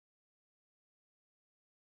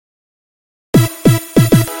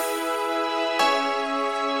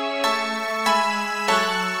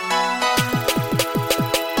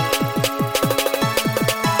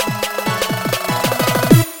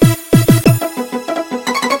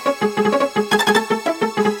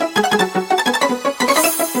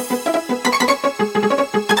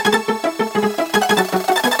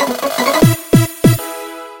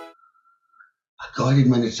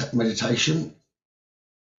second meditation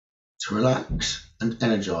to relax and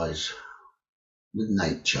energize with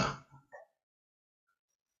nature.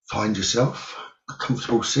 Find yourself a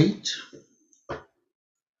comfortable seat and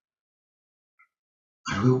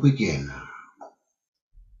we'll begin.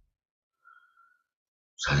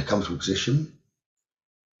 So in a comfortable position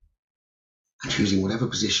and choosing whatever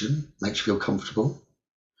position makes you feel comfortable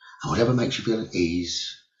and whatever makes you feel at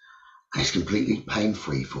ease and is completely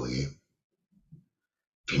pain-free for you.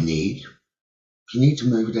 If you need to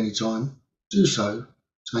move at any time, do so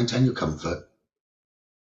to maintain your comfort.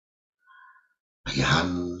 Put your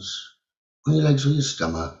hands on your legs or your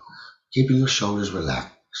stomach, keeping your shoulders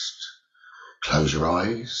relaxed. Close your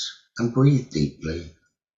eyes and breathe deeply.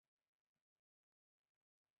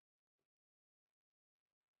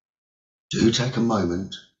 Do take a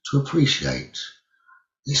moment to appreciate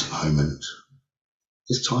this moment,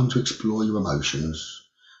 this time to explore your emotions,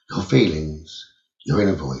 your feelings, your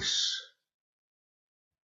inner voice.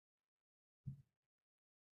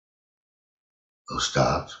 We'll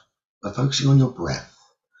start by focusing on your breath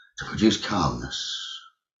to produce calmness.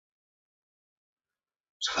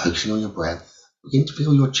 So focusing on your breath, begin to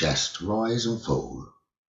feel your chest rise and fall.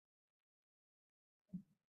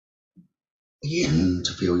 Begin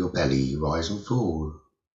to feel your belly rise and fall.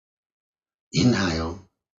 Inhale,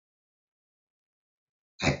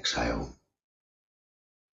 exhale.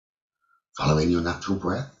 Following your natural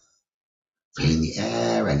breath, feeling the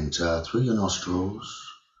air enter through your nostrils,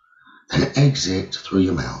 then exit through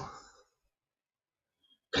your mouth.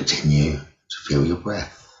 Continue to feel your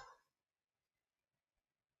breath.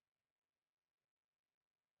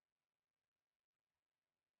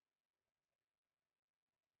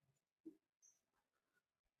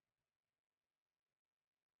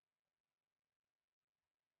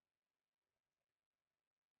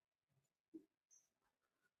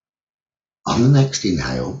 On the next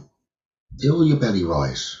inhale, feel your belly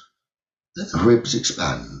rise, let the ribs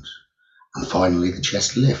expand, and finally the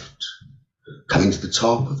chest lift, coming to the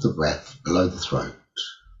top of the breath below the throat.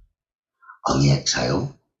 On the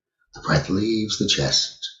exhale, the breath leaves the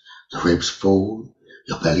chest, the ribs fall,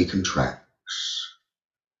 your belly contracts.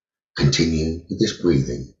 Continue with this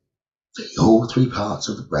breathing, feeling all three parts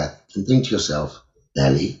of the breath and think to yourself,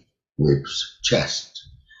 belly, ribs, chest,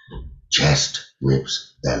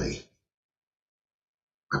 ribs, belly.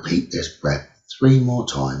 Repeat this breath 3 more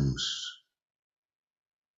times.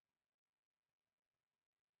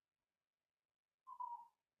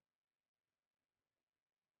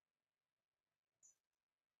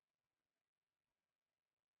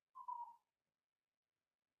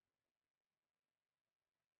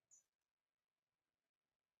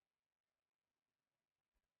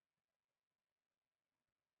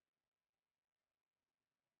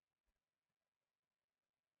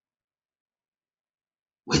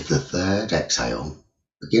 With the third exhale,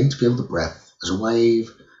 begin to feel the breath as a wave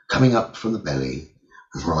coming up from the belly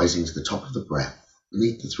and rising to the top of the breath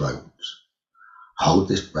beneath the throat. Hold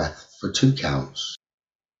this breath for 2 counts.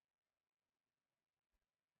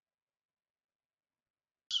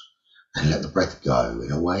 Then let the breath go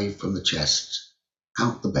in a wave from the chest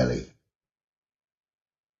out the belly.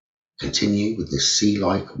 Continue with this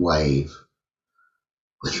sea-like wave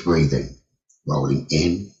with your breathing, rolling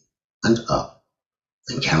in and up,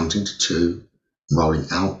 then counting to 2 and rolling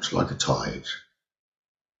out like a tide.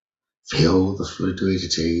 Feel the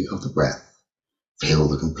fluidity of the breath. Feel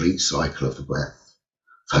the complete cycle of the breath.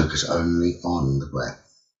 Focus only on the breath.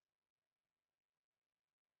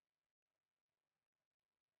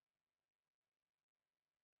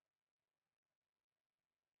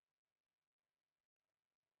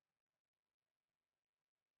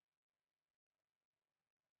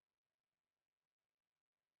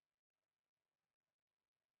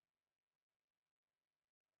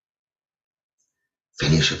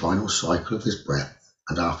 Finish a final cycle of this breath,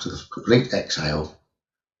 and after the complete exhale,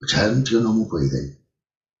 return to your normal breathing.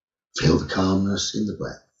 Feel the calmness in the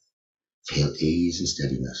breath. Feel ease and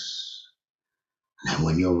steadiness. And then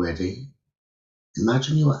when you're ready,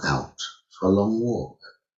 imagine you are out for a long walk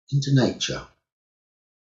into nature.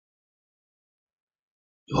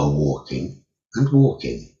 You are walking, and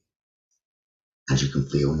you can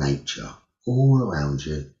feel nature all around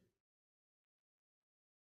you.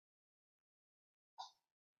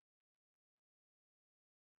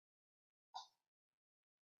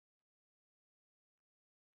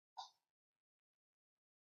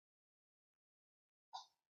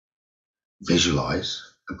 Visualize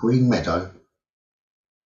a green meadow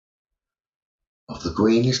of the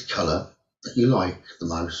greenest colour that you like the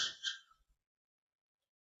most.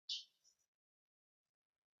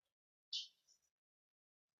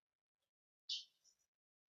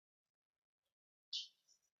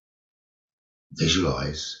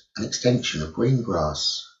 Visualize an extension of green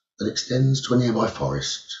grass that extends to a nearby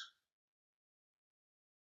forest.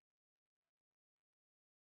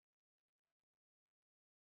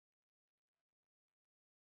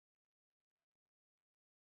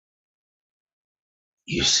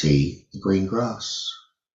 You see the green grass,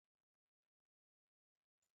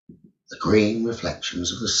 the green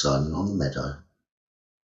reflections of the sun on the meadow.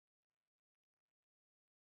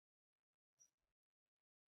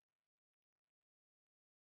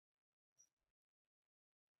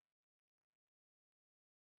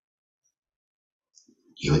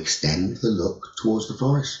 You extend the look towards the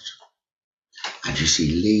forest, and you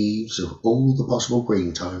see leaves of all the possible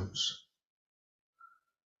green tones.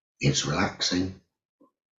 It's relaxing,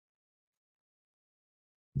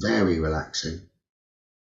 very relaxing.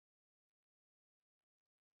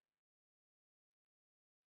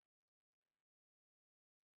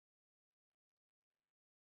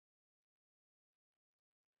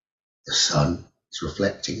 The sun is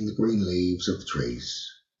reflecting in the green leaves of the trees,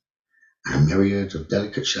 and a myriad of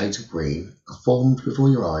delicate shades of green are formed before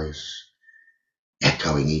your eyes,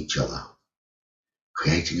 echoing each other,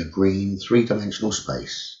 creating a green three-dimensional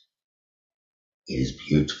space. It is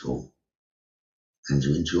beautiful, and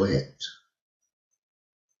you enjoy it.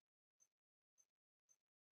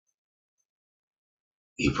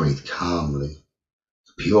 You breathe calmly,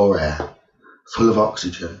 the pure air, full of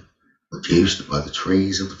oxygen, produced by the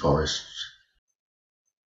trees of the forest.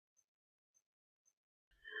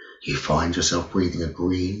 You find yourself breathing a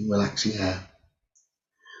green, relaxing air,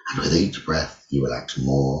 and with each breath you relax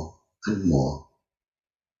more and more.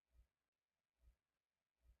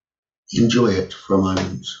 Enjoy it for a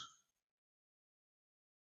moment.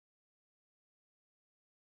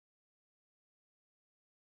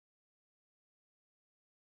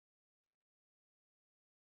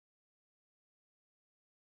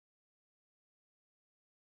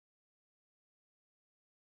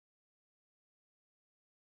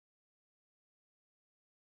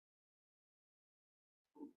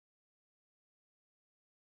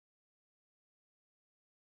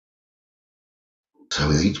 So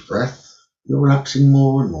with each breath, you're relaxing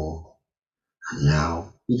more and more. And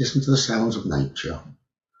now you listen to the sounds of nature,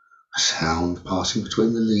 a sound passing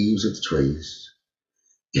between the leaves of the trees.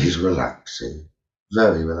 It is relaxing,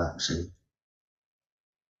 very relaxing.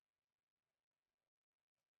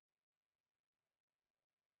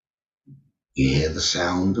 You hear the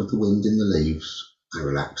sound of the wind in the leaves and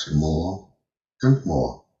relax more and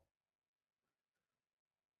more.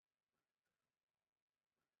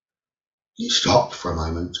 You stop for a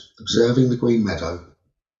moment, observing the green meadow,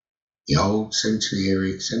 the old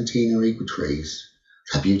centenary trees,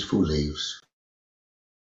 their beautiful leaves.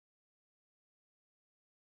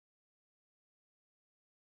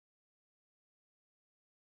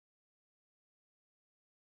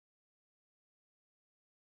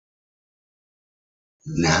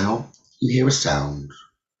 Now you hear a sound.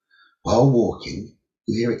 While walking,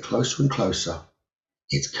 you hear it closer and closer.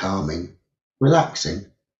 It's calming, relaxing.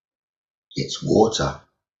 It's water.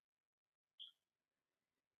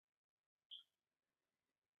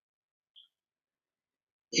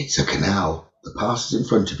 It's a canal that passes in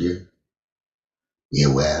front of you. Be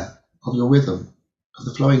aware of your rhythm, of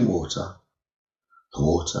the flowing water. The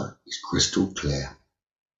water is crystal clear.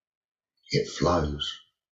 It flows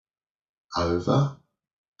over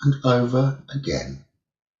and over again.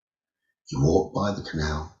 You walk by the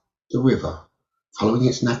canal, the river, following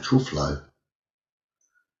its natural flow.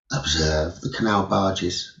 Observe the canal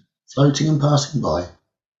barges floating and passing by.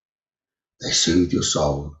 They soothe your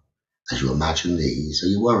soul as you imagine these are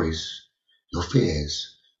your worries, your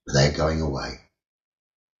fears, but they're going away.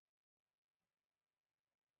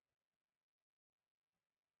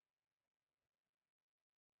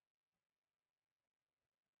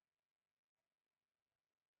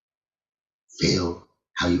 Feel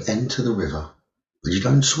how you enter the river, but you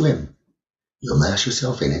don't swim. You immerse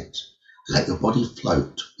yourself in it and let your body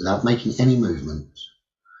float without making any movement.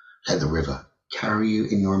 Let the river carry you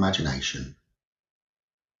in your imagination.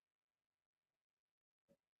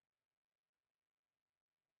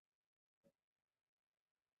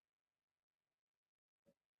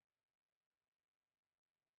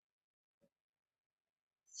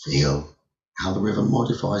 Feel how the river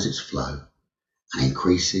modifies its flow and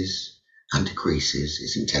increases and decreases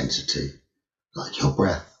its intensity, like your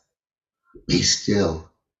breath. Be still.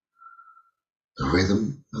 The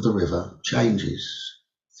rhythm of the river changes.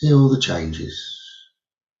 Feel the changes.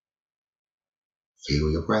 Feel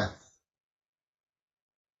your breath.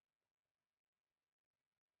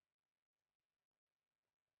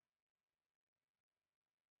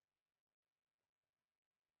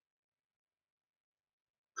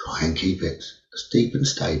 Try and keep it as deep and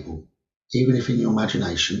stable, even if in your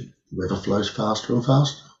imagination the river flows faster and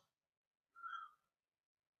faster.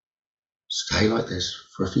 Stay like this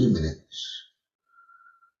for a few minutes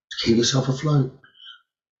to keep yourself afloat.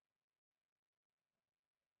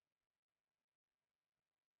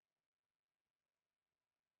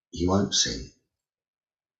 You won't sink,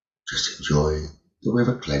 just enjoy the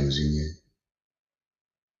river cleansing you.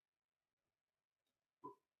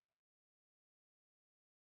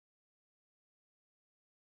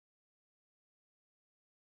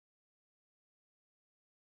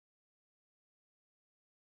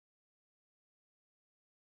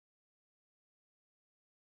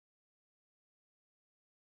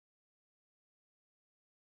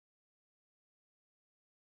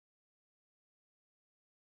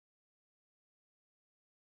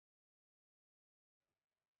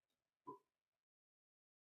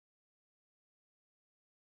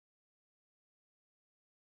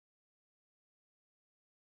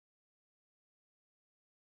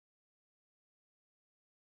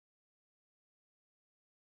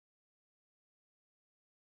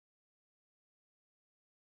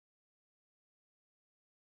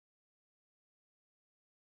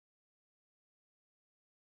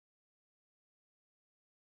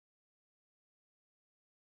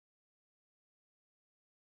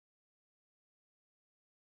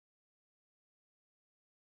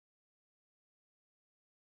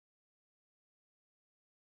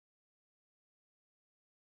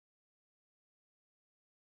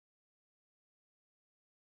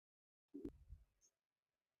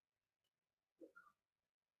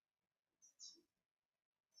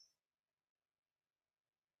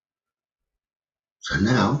 So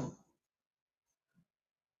now,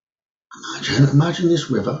 imagine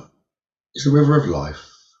this river is the river of life.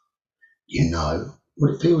 You know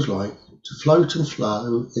what it feels like to float and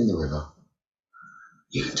flow in the river.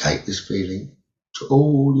 You can take this feeling to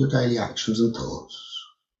all your daily actions and thoughts.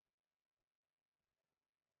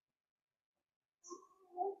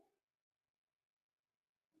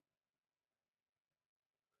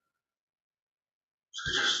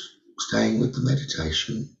 So just staying with the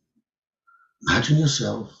meditation, imagine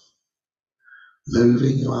yourself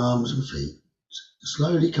moving your arms and feet,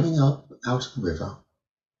 slowly coming up out of the river.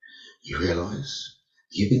 You realise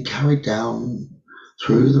you've been carried down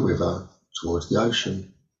through the river towards the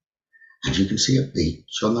ocean, and you can see a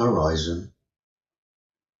beach on the horizon.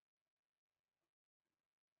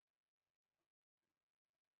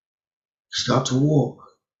 You start to walk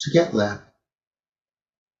to get there.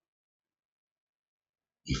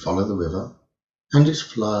 You follow the river and its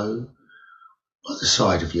flow by the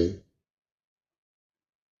side of you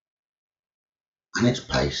and its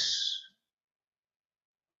pace.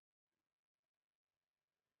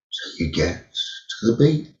 So you get to the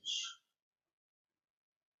beach.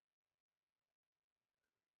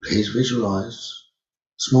 Please visualise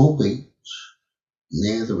a small beach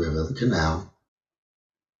near the river, the canal,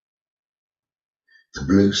 the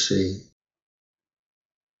blue sea,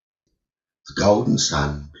 the golden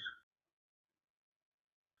sand.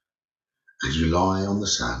 As you lie on the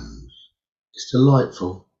sand, it's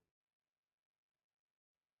delightful.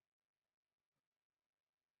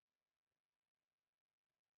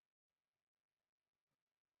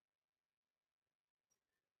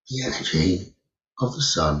 The energy of the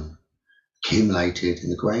sun accumulated in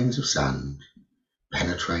the grains of sand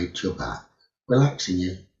penetrates your back, relaxing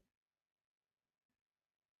you.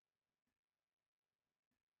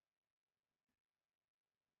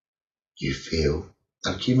 You feel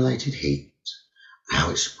that accumulated heat and how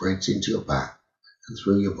it spreads into your back and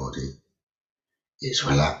through your body. It's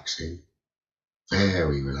relaxing,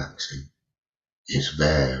 very relaxing. It's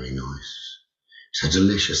very nice. It's a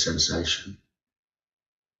delicious sensation.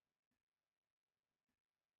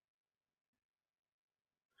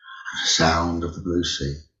 The sound of the blue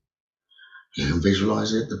sea. You can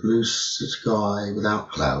visualize it, the blue sky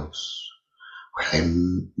without clouds, where they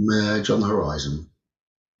merge on the horizon.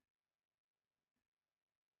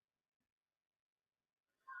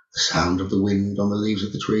 The sound of the wind on the leaves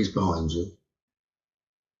of the trees behind you.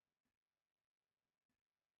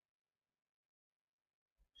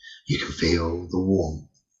 You can feel the warmth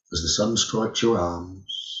as the sun strikes your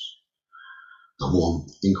arms. The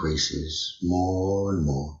warmth increases more and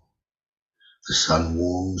more. The sun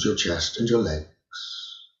warms your chest and your legs.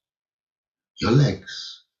 Your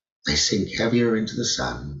legs, they sink heavier into the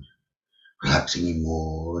sand, relaxing you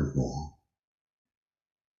more and more.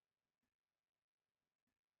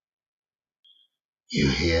 You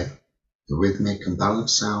hear the rhythmic and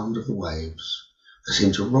balanced sound of the waves that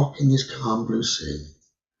seem to rock in this calm blue sea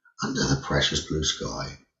under the precious blue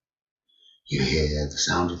sky. You hear the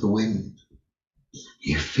sound of the wind.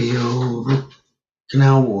 You feel the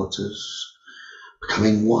canal waters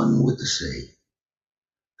becoming one with the sea,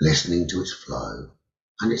 listening to its flow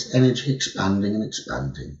and its energy expanding and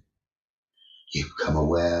expanding. You become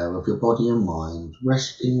aware of your body and mind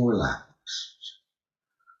resting relaxed,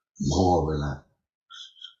 more relaxed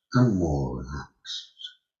and more relaxed.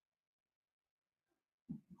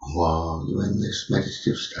 And while you're in this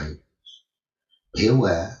meditative state, be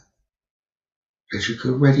aware that you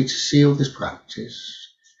get ready to seal this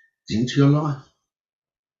practice into your life.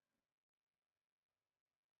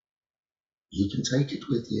 You can take it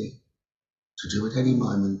with you to do at any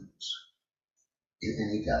moment in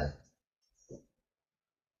any day.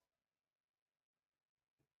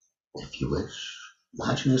 If you wish,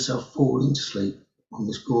 imagine yourself falling to sleep on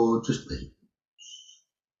this gorgeous beach.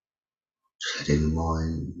 Just letting the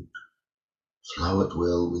mind flow at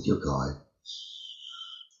will with your guide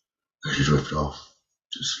as you drift off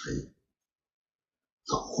to sleep.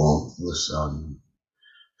 The warmth of the sun,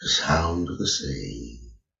 the sound of the sea,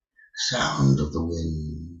 the sound of the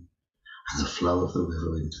wind, and the flow of the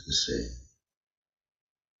river into the sea.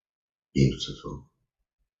 Beautiful,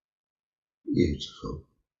 beautiful,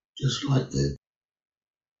 just like this.